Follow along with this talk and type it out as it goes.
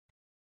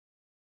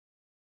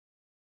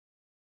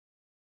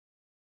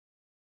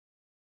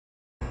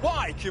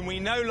Why can we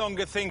no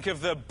longer think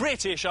of the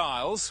British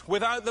Isles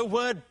without the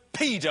word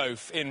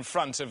paedof in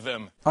front of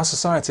them? Our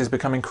society has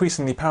become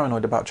increasingly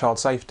paranoid about child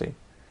safety,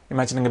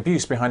 imagining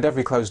abuse behind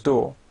every closed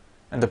door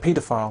and a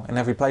paedophile in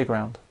every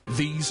playground.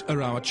 These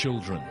are our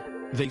children.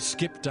 They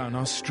skip down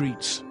our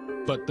streets,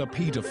 but the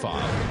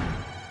paedophile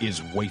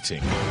is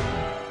waiting.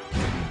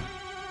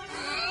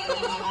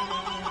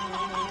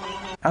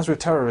 As with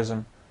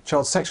terrorism,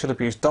 child sexual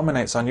abuse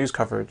dominates our news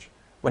coverage,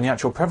 when the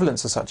actual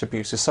prevalence of such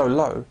abuse is so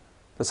low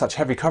that such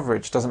heavy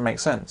coverage doesn't make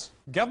sense.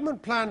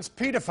 Government plans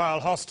paedophile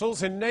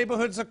hostels in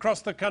neighbourhoods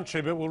across the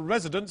country, but will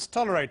residents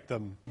tolerate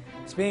them?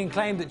 It's being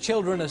claimed that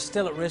children are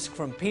still at risk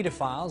from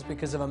paedophiles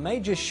because of a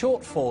major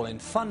shortfall in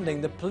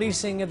funding the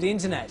policing of the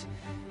internet.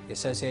 The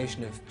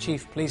Association of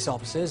Chief Police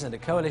Officers and a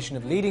coalition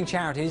of leading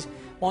charities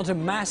want a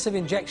massive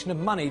injection of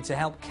money to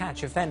help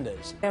catch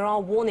offenders. There are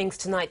warnings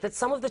tonight that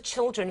some of the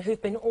children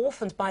who've been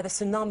orphaned by the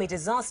tsunami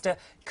disaster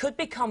could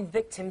become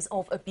victims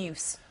of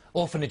abuse.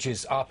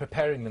 Orphanages are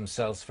preparing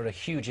themselves for a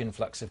huge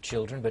influx of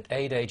children, but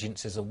aid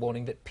agencies are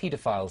warning that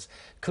paedophiles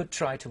could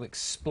try to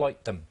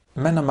exploit them.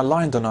 Men are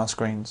maligned on our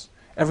screens.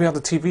 Every other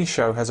TV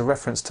show has a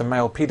reference to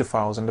male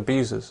paedophiles and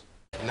abusers.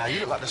 Now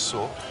you look like the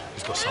sort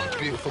who's got some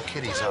beautiful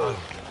kiddies at home.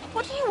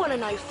 What do you want to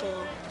know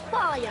for?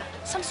 What are you?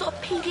 Some sort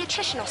of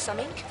paediatrician or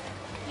something?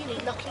 You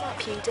need locking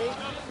up, you do.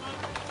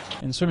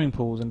 In swimming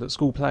pools and at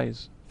school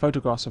plays,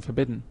 photographs are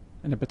forbidden,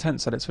 in a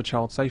pretense that it's for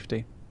child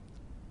safety.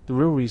 The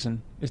real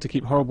reason is to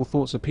keep horrible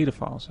thoughts of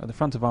paedophiles at the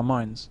front of our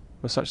minds,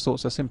 where such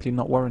thoughts are simply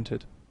not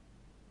warranted.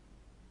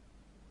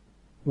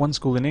 One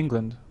school in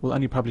England will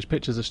only publish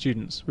pictures of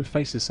students with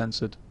faces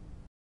censored.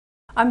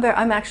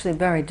 I'm actually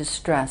very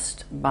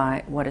distressed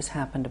by what has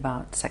happened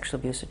about sexual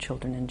abuse of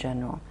children in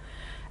general.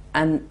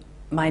 And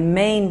my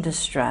main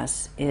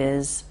distress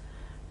is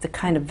the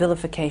kind of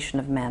vilification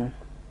of men.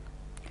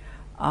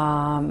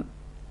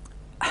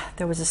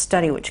 There was a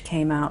study which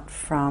came out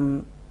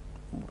from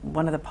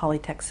one of the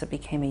polytechs that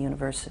became a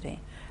university.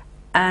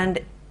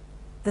 And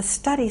the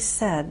study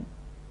said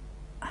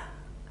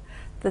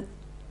that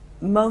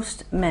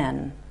most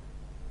men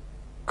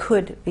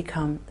could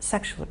become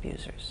sexual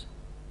abusers.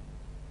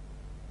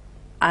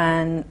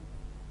 And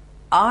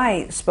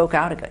I spoke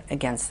out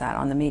against that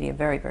on the media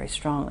very, very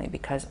strongly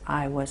because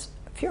I was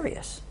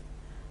furious.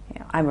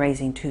 You know, I'm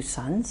raising 2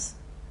 sons.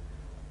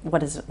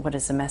 What is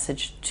the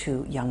message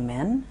to young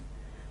men?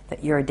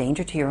 That you're a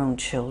danger to your own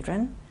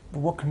children?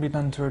 What can be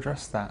done to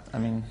address that? I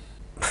mean,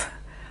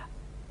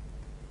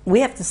 we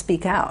have to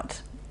speak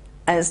out.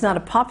 And it's not a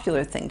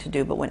popular thing to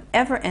do, but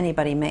whenever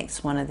anybody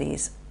makes one of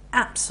these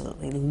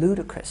absolutely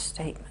ludicrous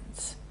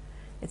statements,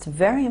 it's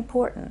very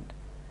important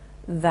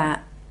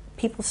that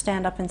people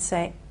stand up and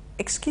say,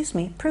 excuse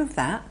me, prove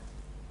that.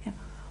 You know,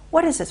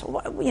 what is this?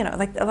 You know,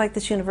 like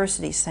this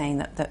university saying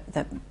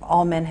that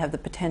all men have the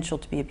potential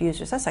to be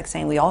abusers. That's like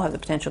saying we all have the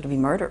potential to be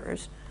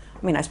murderers.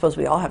 I mean, I suppose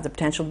we all have the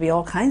potential to be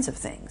all kinds of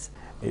things.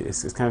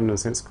 It's kind of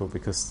nonsensical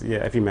because, yeah,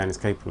 every man is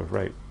capable of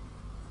rape.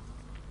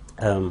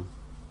 To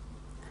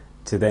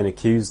then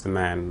accuse the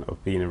man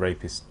of being a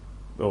rapist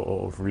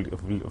or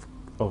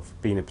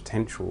of being a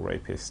potential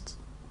rapist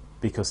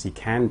because he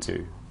can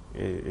do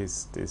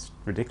is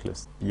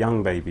ridiculous.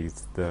 Young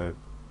babies, the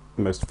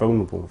most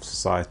vulnerable of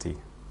society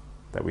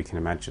that we can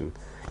imagine.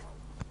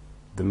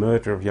 The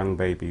murder of young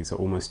babies are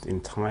almost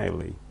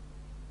entirely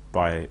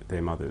by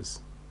their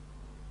mothers.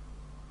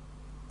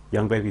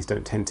 Young babies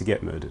don't tend to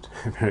get murdered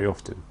very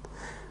often,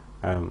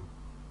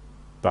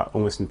 but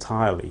almost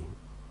entirely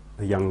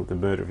the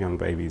murder of young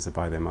babies are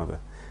by their mother.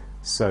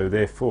 So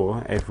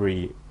therefore,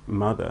 every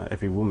mother,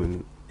 every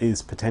woman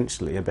is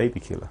potentially a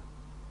baby killer.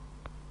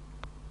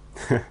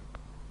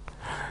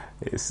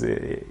 It's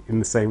in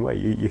the same way,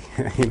 you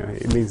know,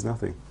 it means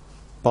nothing.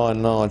 By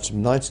and large,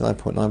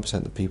 99.9%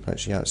 of the people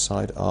actually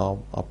outside are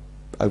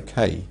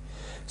okay.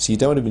 So you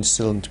don't want to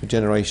instill into a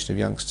generation of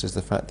youngsters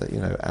the fact that,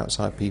 you know,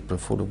 outside people are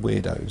full of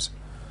weirdos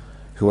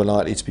who are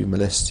likely to be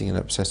molesting and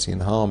upsetting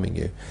and harming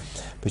you.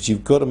 But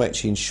you've got to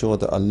actually ensure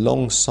that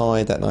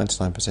alongside that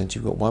 99%,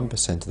 you've got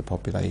 1% of the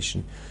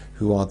population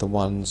who are the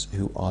ones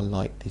who are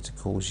likely to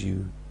cause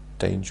you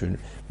danger and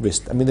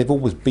risk. I mean, they've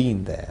always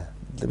been there.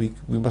 We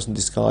mustn't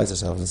disguise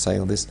ourselves and say,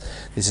 oh, this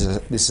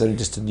is only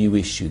just a new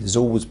issue. There's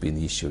always been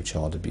the issue of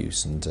child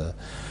abuse and so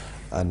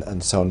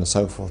on and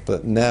so forth.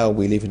 But now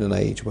we live in an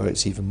age where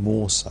it's even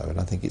more so, and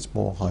I think it's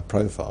more high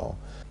profile.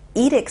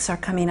 Edicts are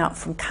coming out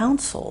from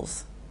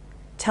councils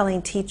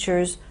telling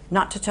teachers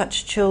not to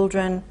touch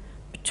children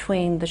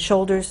between the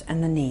shoulders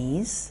and the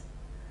knees,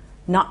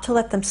 not to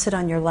let them sit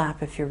on your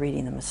lap if you're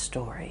reading them a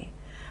story.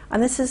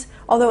 And this is,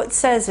 although it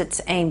says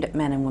it's aimed at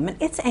men and women,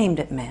 it's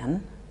aimed at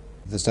men.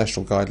 There's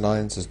national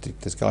guidelines,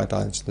 there's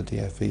guidelines from the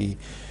DFE.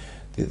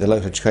 The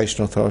local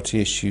education authority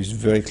issues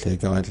very clear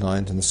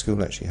guidelines, and the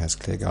school actually has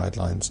clear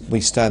guidelines. We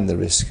stand the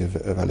risk of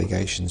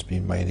allegations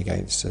being made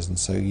against us, and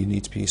so you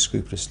need to be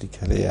scrupulously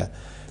clear.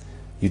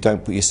 You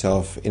don't put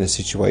yourself in a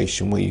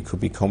situation where you could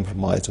be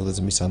compromised or there's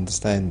a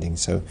misunderstanding.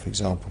 So, for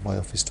example, my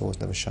office door is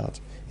never shut.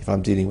 If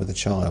I'm dealing with a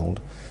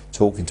child,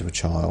 talking to a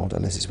child,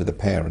 unless it's with a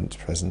parent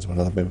present or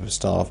another member of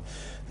staff,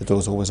 the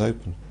door's always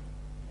open.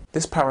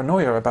 This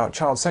paranoia about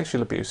child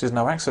sexual abuse is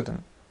no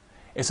accident.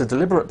 It's a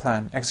deliberate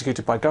plan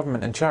executed by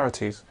government and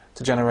charities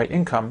to generate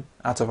income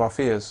out of our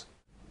fears.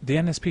 The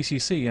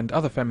NSPCC and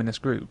other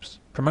feminist groups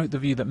promote the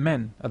view that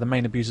men are the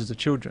main abusers of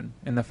children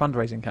in their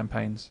fundraising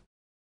campaigns.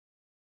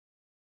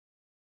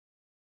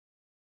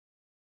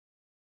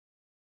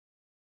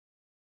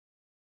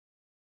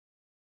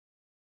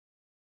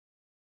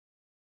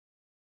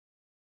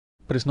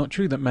 But it's not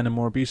true that men are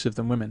more abusive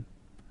than women.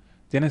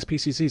 The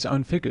NSPCC's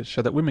own figures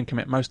show that women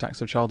commit most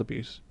acts of child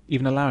abuse,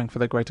 even allowing for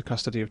their greater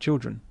custody of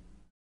children.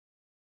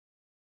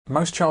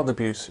 Most child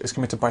abuse is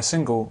committed by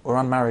single or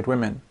unmarried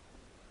women.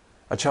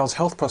 A child's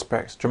health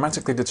prospects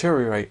dramatically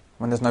deteriorate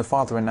when there's no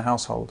father in the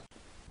household.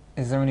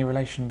 Is there any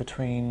relation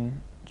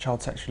between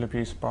child sexual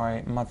abuse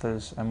by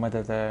mothers and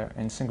whether they're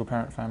in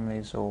single-parent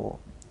families or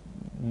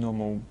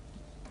normal,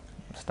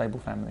 stable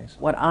families?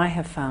 What I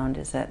have found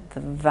is that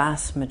the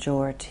vast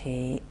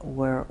majority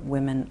were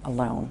women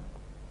alone.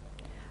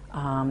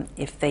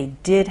 If they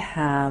did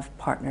have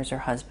partners or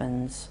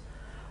husbands,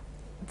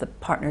 the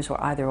partners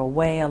were either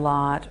away a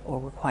lot or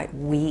were quite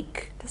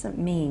weak. Doesn't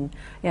mean,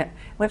 we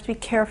have to be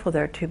careful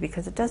there too,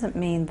 because it doesn't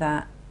mean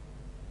that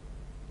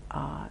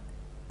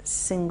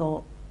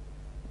single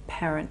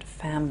parent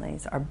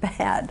families are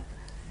bad.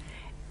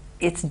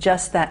 It's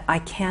just that I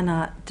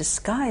cannot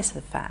disguise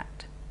the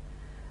fact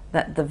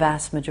that the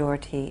vast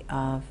majority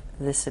of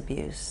this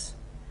abuse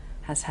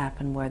has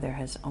happened where there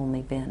has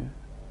only been,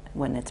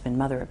 when it's been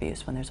mother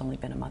abuse, when there's only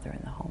been a mother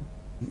in the home.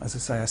 As I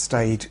say, I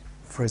stayed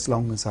for as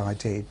long as I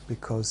did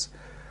because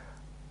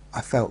I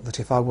felt that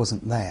if I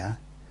wasn't there,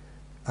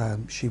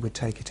 she would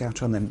take it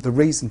out on them. The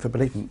reason for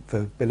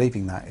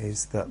believing that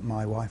is that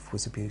my wife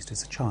was abused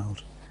as a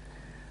child.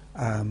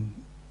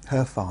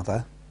 Her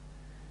father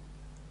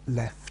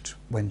left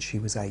when she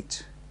was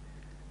 8.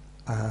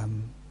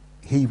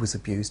 He was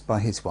abused by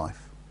his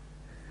wife.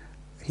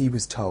 He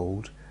was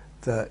told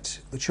that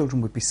the children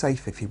would be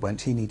safe if he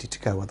went. He needed to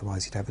go,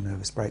 otherwise he'd have a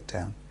nervous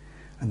breakdown.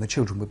 And the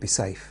children would be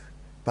safe,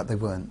 but they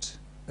weren't.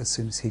 As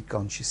soon as he'd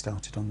gone, she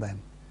started on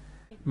them.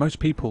 Most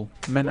people,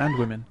 men and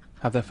women,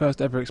 have their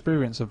first ever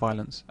experience of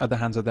violence at the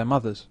hands of their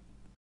mothers.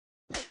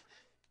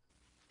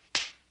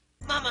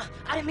 Mama,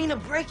 I didn't mean to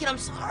break it, I'm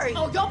sorry.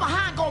 Oh, you're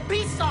behind, gonna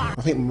be sorry.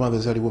 I think my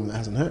mother's the only woman that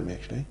hasn't hurt me,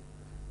 actually.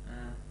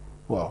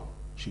 Well,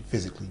 she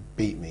physically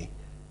beat me,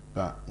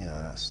 but, you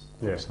know, that's...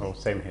 Yeah, well,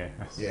 same here.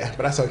 Yeah,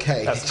 but that's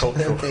okay. That's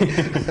cultural.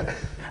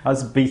 I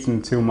was beaten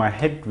until my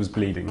head was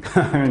bleeding.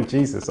 I mean,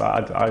 Jesus,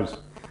 I was...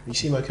 You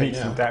seem okay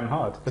now. Damn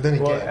hard. But then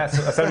again... Well,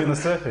 that's only on the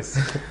surface.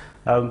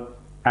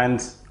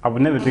 And I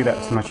would never do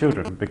that to my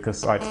children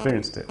because I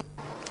experienced it.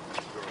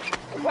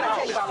 What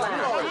I tell you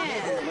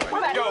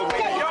about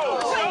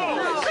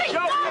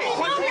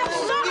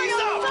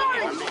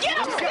Get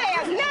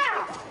upstairs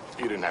now!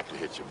 You didn't have to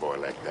hit your boy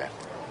like that.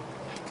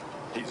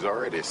 He's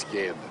already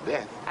scared to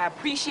death. I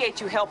appreciate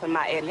you helping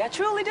my Eddie, I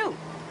truly do.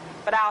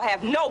 But I'll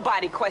have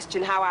nobody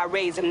question how I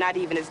raised him, not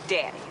even his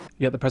daddy.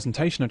 Yet the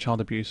presentation of child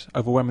abuse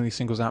overwhelmingly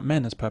singles out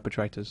men as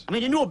perpetrators. I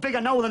mean, you knew a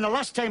bigger no than the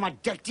last time I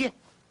decked you.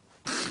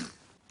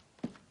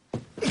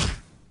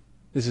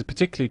 This is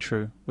particularly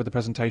true with the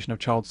presentation of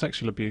child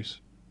sexual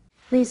abuse.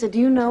 Lisa, do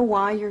you know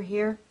why you're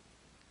here?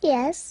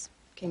 Yes.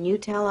 Can you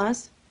tell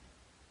us?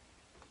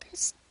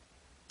 Because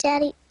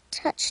Daddy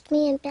touched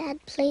me in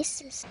bad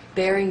places.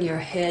 Burying your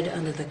head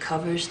under the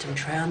covers to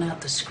drown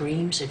out the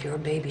screams of your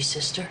baby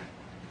sister?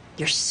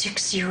 Your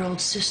 6-year-old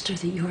sister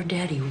that your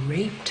daddy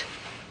raped?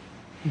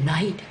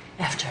 Night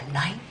after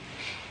night?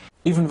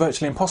 Even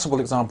virtually impossible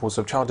examples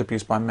of child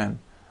abuse by men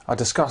are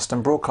discussed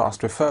and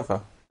broadcast with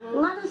fervour.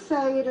 Let us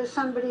say it is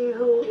somebody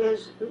who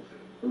is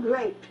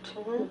raped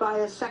by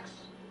a sex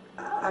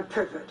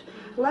pervert.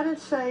 Let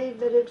us say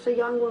that it's a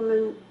young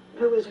woman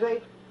who is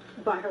raped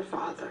by her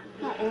father.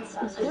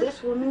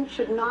 This woman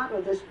should not,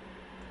 or this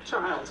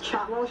child,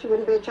 well, she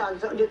wouldn't be a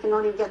child, you can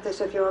only get this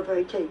if you're over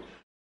 18.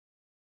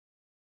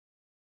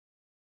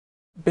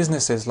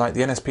 Businesses like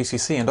the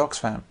NSPCC and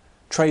Oxfam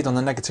trade on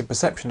the negative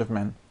perception of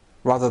men,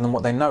 rather than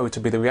what they know to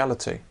be the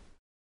reality.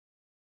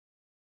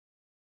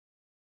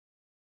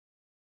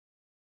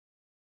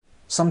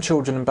 Some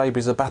children and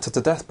babies are battered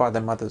to death by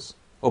their mothers,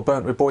 or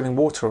burnt with boiling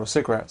water or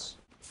cigarettes.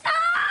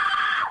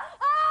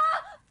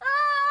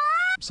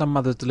 Some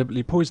mothers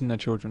deliberately poison their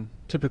children,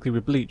 typically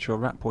with bleach or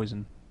rat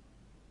poison.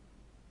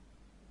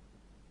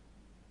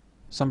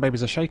 Some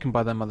babies are shaken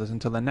by their mothers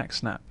until their necks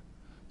snap.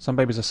 Some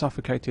babies are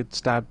suffocated,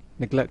 stabbed,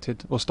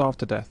 neglected, or starved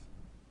to death.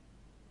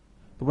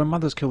 But when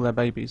mothers kill their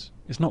babies,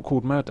 it's not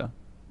called murder,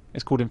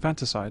 it's called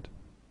infanticide.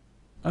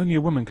 Only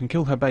a woman can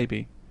kill her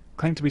baby,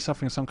 claim to be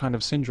suffering some kind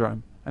of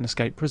syndrome, and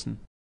escape prison.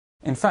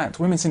 In fact,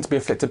 women seem to be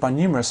afflicted by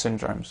numerous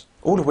syndromes,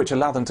 all of which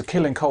allow them to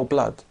kill in cold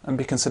blood and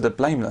be considered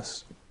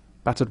blameless.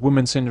 Battered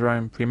woman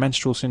syndrome,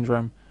 premenstrual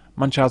syndrome,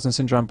 Munchausen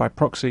syndrome by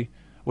proxy,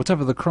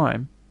 whatever the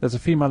crime, there's a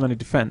female-only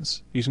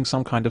defense using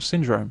some kind of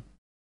syndrome.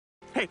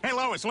 Hey,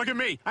 Lois, look at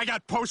me. I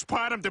got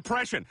postpartum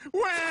depression.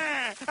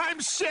 Wah!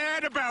 I'm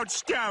sad about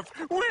stuff.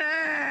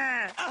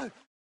 Wah!